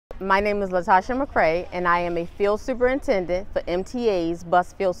My name is Latasha McCrea, and I am a field superintendent for MTA's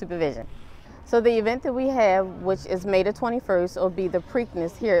bus field supervision. So the event that we have, which is May the 21st, will be the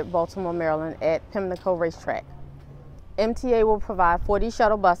Preakness here at Baltimore, Maryland at Pimlico Racetrack. MTA will provide 40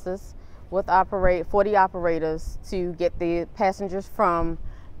 shuttle buses with 40 operators to get the passengers from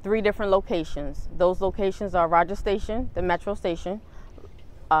 3 different locations. Those locations are Rogers Station, the Metro Station,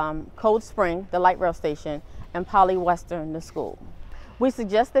 Cold Spring, the light rail station, and Poly Western, the school. We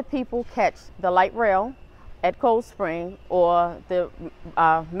suggest that people catch the light rail at Cold Spring or the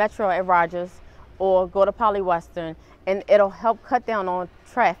Metro at Rogers, or go to Poly Western, and it'll help cut down on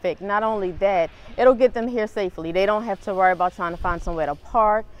traffic. Not only that, it'll get them here safely. They don't have to worry about trying to find somewhere to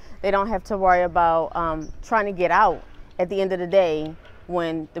park. They don't have to worry about trying to get out at the end of the day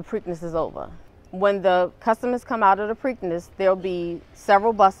when the Preakness is over. When the customers come out of the Preakness, there'll be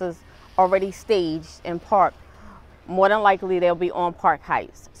several buses already staged and parked. More than likely, they'll be on Park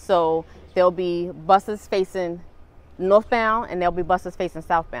Heights. So there'll be buses facing northbound and there'll be buses facing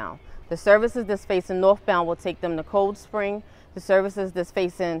southbound. The services that's facing northbound will take them to Cold Spring. The services that's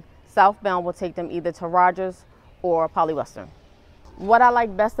facing southbound will take them either to Rogers or Poly Western. What I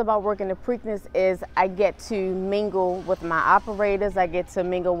like best about working the Preakness is I get to mingle with my operators. I get to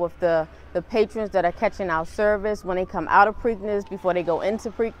mingle with the patrons that are catching our service when they come out of Preakness, before they go into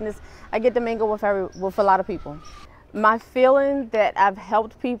Preakness. I get to mingle with a lot of people. My feeling that I've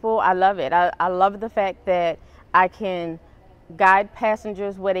helped people, I love it. I love the fact that I can guide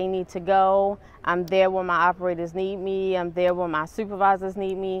passengers where they need to go. I'm there when my operators need me. I'm there when my supervisors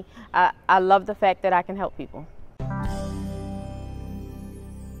need me. I love the fact that I can help people.